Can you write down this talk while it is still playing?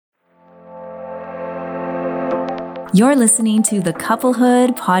You're listening to the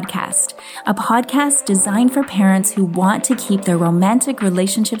Couplehood Podcast, a podcast designed for parents who want to keep their romantic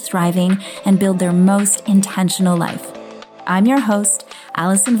relationships thriving and build their most intentional life. I'm your host,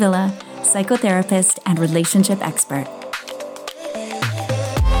 Allison Villa, psychotherapist and relationship expert.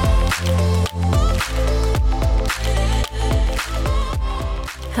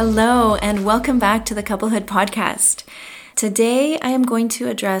 Hello, and welcome back to the Couplehood Podcast. Today, I am going to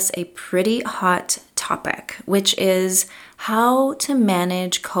address a pretty hot topic, which is how to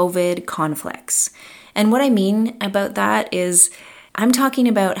manage COVID conflicts. And what I mean about that is I'm talking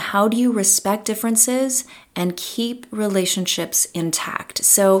about how do you respect differences and keep relationships intact.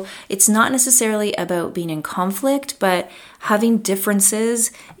 So it's not necessarily about being in conflict, but having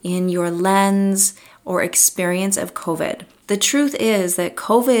differences in your lens or experience of COVID. The truth is that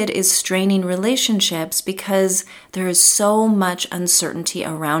COVID is straining relationships because there is so much uncertainty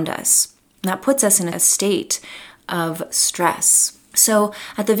around us. That puts us in a state of stress. So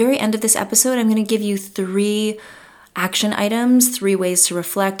at the very end of this episode, I'm going to give you 3 action items, 3 ways to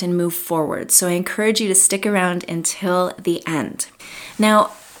reflect and move forward. So I encourage you to stick around until the end.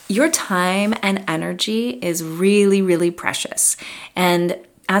 Now, your time and energy is really, really precious. And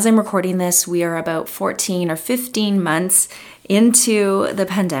as I'm recording this, we are about 14 or 15 months into the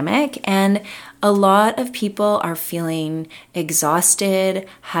pandemic, and a lot of people are feeling exhausted,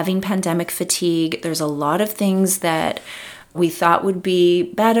 having pandemic fatigue. There's a lot of things that we thought would be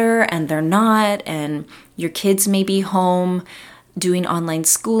better and they're not, and your kids may be home doing online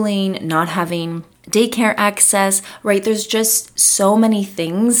schooling, not having daycare access, right? There's just so many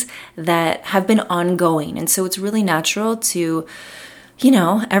things that have been ongoing. And so it's really natural to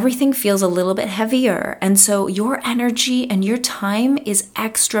everything feels a little bit heavier. And so your energy and your time is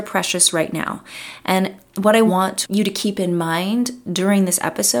extra precious right now. And what I want you to keep in mind during this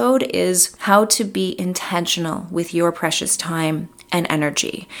episode is how to be intentional with your precious time and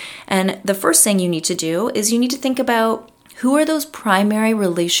energy. And the first thing you need to do is you need to think about who are those primary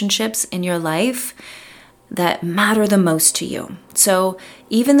relationships in your life that matter the most to you. So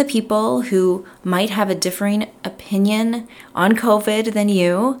even the people who might have a differing opinion on COVID than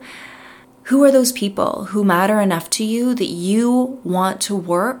you, who are those people who matter enough to you that you want to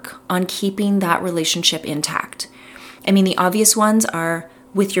work on keeping that relationship intact? I mean, the obvious ones are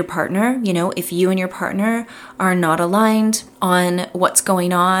with your partner. If you and your partner are not aligned on what's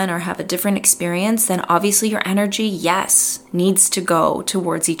going on or have a different experience, then obviously your energy, yes, needs to go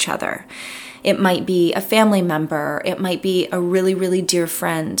towards each other. It might be a family member. It might be a really, really dear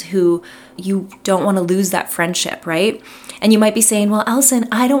friend who you don't want to lose that friendship, right? And you might be saying, well, Allison,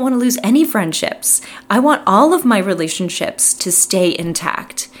 I don't want to lose any friendships. I want all of my relationships to stay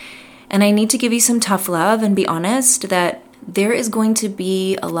intact. And I need to give you some tough love and be honest that there is going to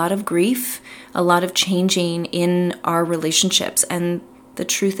be a lot of grief, a lot of changing in our relationships. And the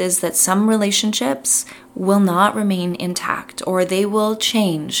truth is that some relationships will not remain intact, or they will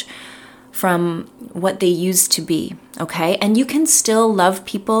change from what they used to be, okay? And you can still love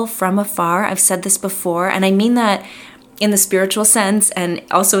people from afar. I've said this before, and I mean that in the spiritual sense and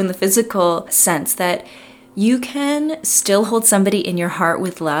also in the physical sense, that you can still hold somebody in your heart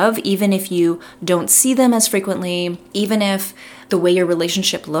with love, even if you don't see them as frequently, even if the way your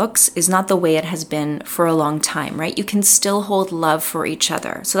relationship looks is not the way it has been for a long time, right? You can still hold love for each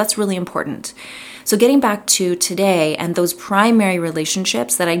other. So that's really important. So getting back to today and those primary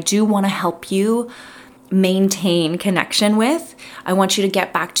relationships that I do want to help you maintain connection with, I want you to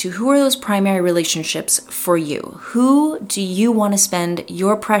get back to who are those primary relationships for you? Who do you want to spend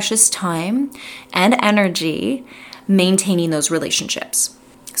your precious time and energy maintaining those relationships?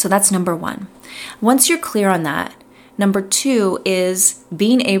 So that's number 1. Once you're clear on that, number 2 is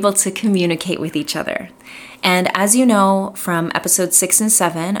being able to communicate with each other. And as you know from episode 6 and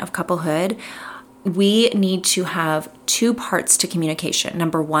 7 of Couplehood, we need to have 2 parts to communication.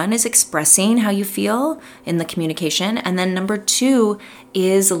 Number 1 is expressing how you feel in the communication. And then number 2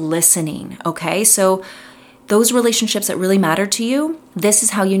 is listening, okay? So those relationships that really matter to you, this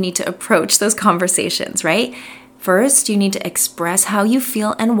is how you need to approach those conversations, right? First, you need to express how you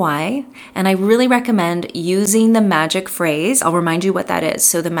feel and why. And I really recommend using the magic phrase. I'll remind you what that is.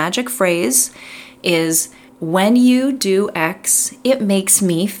 So the magic phrase is, when you do X, it makes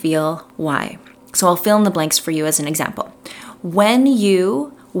me feel Y. So I'll fill in the blanks for you as an example. When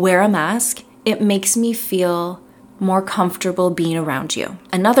you wear a mask, it makes me feel more comfortable being around you.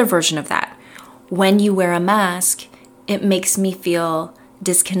 Another version of that. When you wear a mask, it makes me feel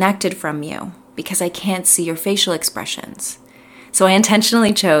disconnected from you because I can't see your facial expressions. So I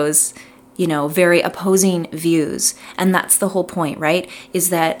intentionally chose, very opposing views. And that's the whole point, right? Is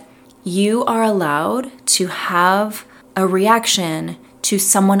that You are allowed to have a reaction to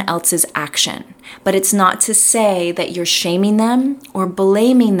someone else's action, but it's not to say that you're shaming them or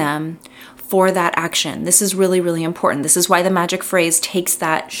blaming them for that action. This is really, really important. This is why the magic phrase takes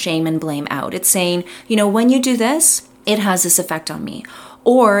that shame and blame out. It's saying, when you do this, it has this effect on me.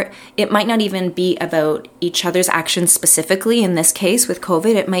 Or it might not even be about each other's actions specifically. In this case with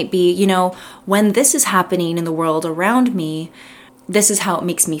COVID, it might be, when this is happening in the world around me, this is how it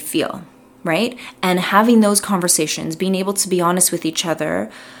makes me feel, right? And having those conversations, being able to be honest with each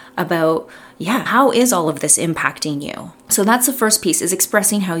other about, how is all of this impacting you? So that's the first piece, is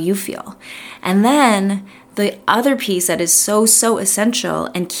expressing how you feel. And then the other piece that is so, so essential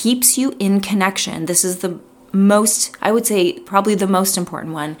and keeps you in connection, this is the most, I would say probably the most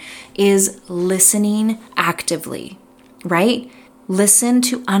important one, is listening actively, right? Listen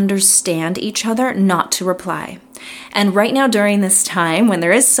to understand each other, not to reply. And right now during this time when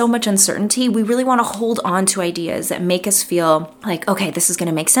there is so much uncertainty, we really want to hold on to ideas that make us feel like, okay, this is going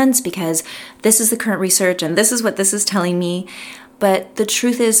to make sense because this is the current research and this is what this is telling me. But the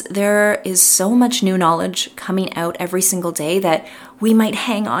truth is, there is so much new knowledge coming out every single day that we might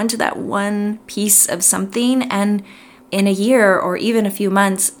hang on to that one piece of something, and in a year or even a few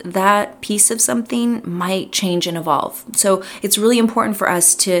months, that piece of something might change and evolve. So it's really important for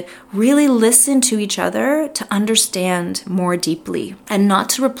us to really listen to each other, to understand more deeply, and not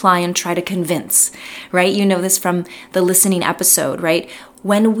to reply and try to convince, right? You know this from the listening episode, right?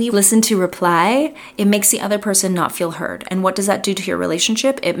 When we listen to reply, it makes the other person not feel heard. And what does that do to your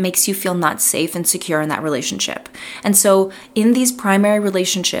relationship? It makes you feel not safe and secure in that relationship. And so in these primary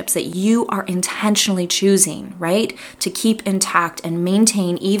relationships that you are intentionally choosing, right, to keep intact and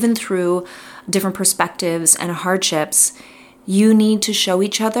maintain even through different perspectives and hardships, you need to show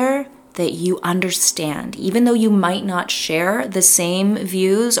each other that you understand. Even though you might not share the same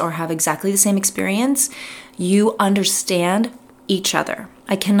views or have exactly the same experience, you understand each other.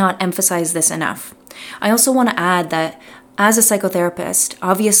 I cannot emphasize this enough. I also want to add that as a psychotherapist,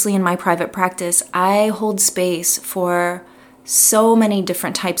 obviously in my private practice, I hold space for so many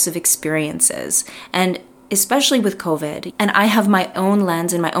different types of experiences, and especially with COVID. And I have my own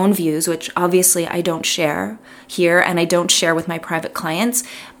lens and my own views, which obviously I don't share here and I don't share with my private clients,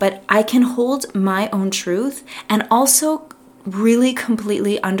 but I can hold my own truth and also really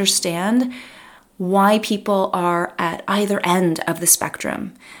completely understand why people are at either end of the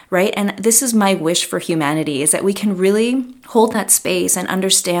spectrum, right? And this is my wish for humanity, is that we can really hold that space and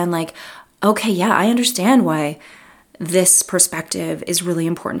understand like, okay, yeah, I understand why this perspective is really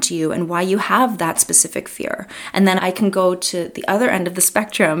important to you and why you have that specific fear. And then I can go to the other end of the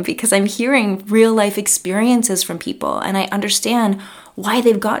spectrum because I'm hearing real life experiences from people and I understand why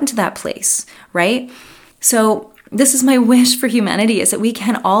they've gotten to that place, right? So this is my wish for humanity, is that we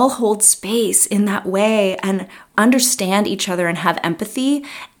can all hold space in that way and understand each other and have empathy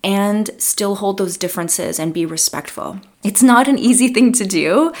and still hold those differences and be respectful. It's not an easy thing to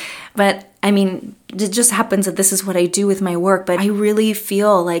do, but I mean, it just happens that this is what I do with my work, but I really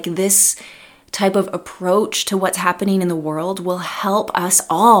feel like this type of approach to what's happening in the world will help us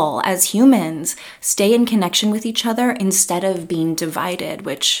all as humans stay in connection with each other instead of being divided,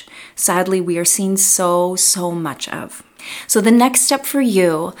 which sadly we are seeing so much of. So the next step for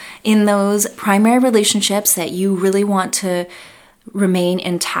you in those primary relationships that you really want to remain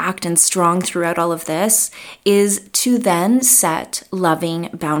intact and strong throughout all of this is to then set loving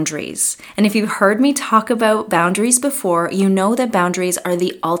boundaries. And if you've heard me talk about boundaries before, you know that boundaries are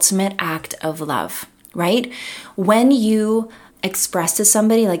the ultimate act of love, right? When you express to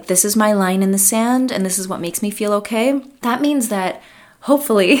somebody like, this is my line in the sand and this is what makes me feel okay, that means that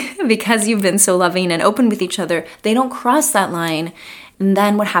hopefully, because you've been so loving and open with each other, they don't cross that line. And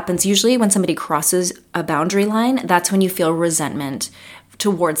then what happens usually when somebody crosses a boundary line, that's when you feel resentment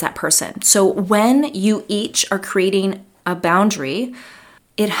towards that person. So when you each are creating a boundary,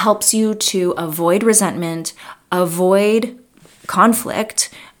 it helps you to avoid resentment, avoid conflict,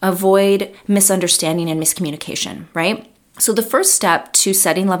 avoid misunderstanding and miscommunication, right? So the first step to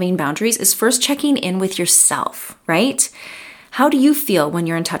setting loving boundaries is first checking in with yourself, right? How do you feel when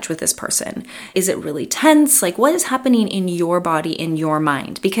you're in touch with this person? Is it really tense? Like, what is happening in your body, in your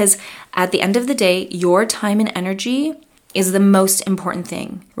mind? Because at the end of the day, your time and energy is the most important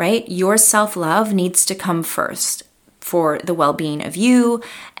thing, right? Your self-love needs to come first for the well-being of you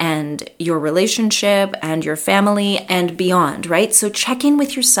and your relationship and your family and beyond, right? So check in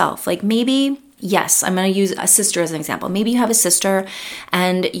with yourself. Like maybe, yes, I'm going to use a sister as an example. Maybe you have a sister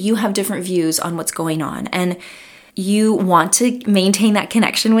and you have different views on what's going on and you want to maintain that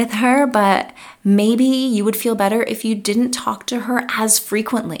connection with her, but Maybe you would feel better if you didn't talk to her as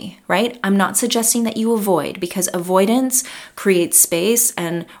frequently, right? I'm not suggesting that you avoid, because avoidance creates space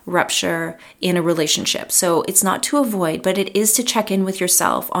and rupture in a relationship. So it's not to avoid, but it is to check in with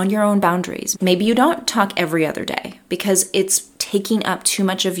yourself on your own boundaries. Maybe you don't talk every other day because it's taking up too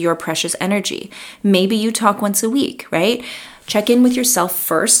much of your precious energy. Maybe you talk once a week, right? Check in with yourself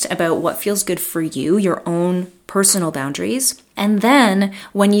first about what feels good for you, your own personal boundaries. And then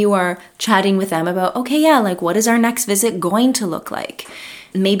when you are chatting with them about, okay, yeah, like what is our next visit going to look like?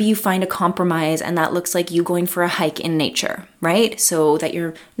 Maybe you find a compromise and that looks like you going for a hike in nature, right? So that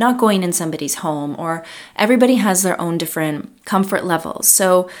you're not going in somebody's home, or everybody has their own different comfort levels.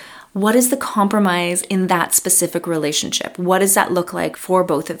 So what is the compromise in that specific relationship? What does that look like for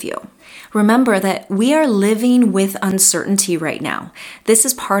both of you? Remember that we are living with uncertainty right now. This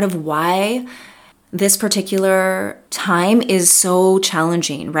is part of why this particular time is so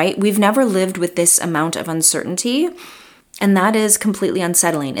challenging, right? We've never lived with this amount of uncertainty, and that is completely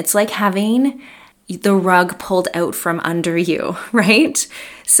unsettling. It's like having the rug pulled out from under you, right?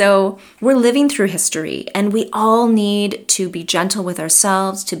 So we're living through history, and we all need to be gentle with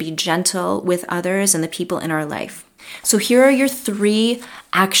ourselves, to be gentle with others and the people in our life. So here are your 3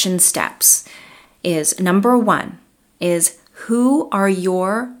 action steps. Is number 1 is, who are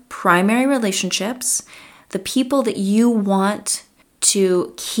your primary relationships, the people that you want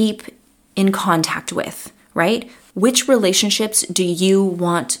to keep in contact with, right? Which relationships do you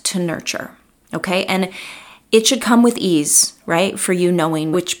want to nurture? Okay, and it should come with ease, right? For you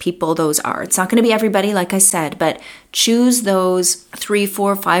knowing which people those are. It's not going to be everybody, like I said, but choose those 3,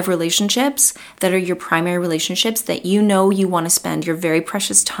 4, 5 relationships that are your primary relationships that you know you want to spend your very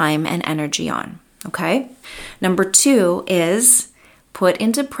precious time and energy on, okay? Number 2 is put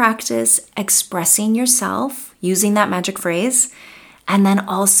into practice expressing yourself, using that magic phrase, and then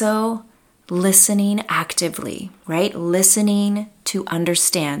also listening actively, right? Listening to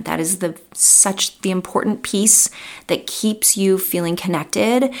understand. That is the important piece that keeps you feeling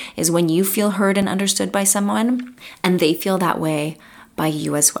connected, is when you feel heard and understood by someone and they feel that way by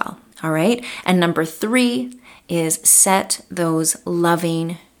you as well. All right. And number 3 is set those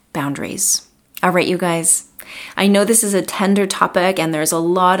loving boundaries. All right, you guys. I know this is a tender topic and there's a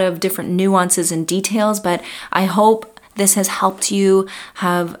lot of different nuances and details, but I hope this has helped you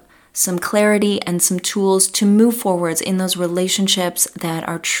have some clarity and some tools to move forwards in those relationships that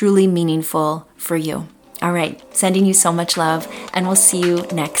are truly meaningful for you. All right, sending you so much love, and we'll see you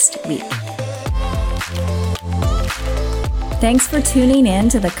next week. Thanks for tuning in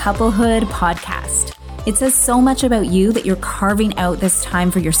to the Couplehood Podcast. It says so much about you that you're carving out this time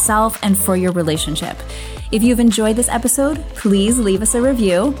for yourself and for your relationship. If you've enjoyed this episode, please leave us a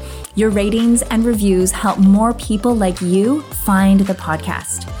review. Your ratings and reviews help more people like you find the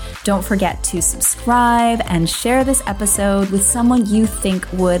podcast. Don't forget to subscribe and share this episode with someone you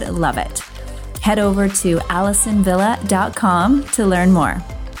think would love it. Head over to AlisonVilla.com to learn more.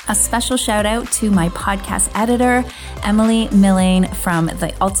 A special shout out to my podcast editor, Emily Milling from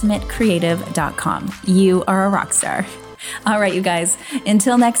TheUltimateCreative.com. You are a rock star. All right, you guys,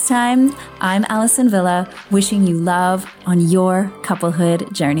 until next time, I'm Alison Villa, wishing you love on your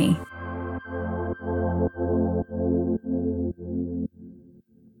couplehood journey.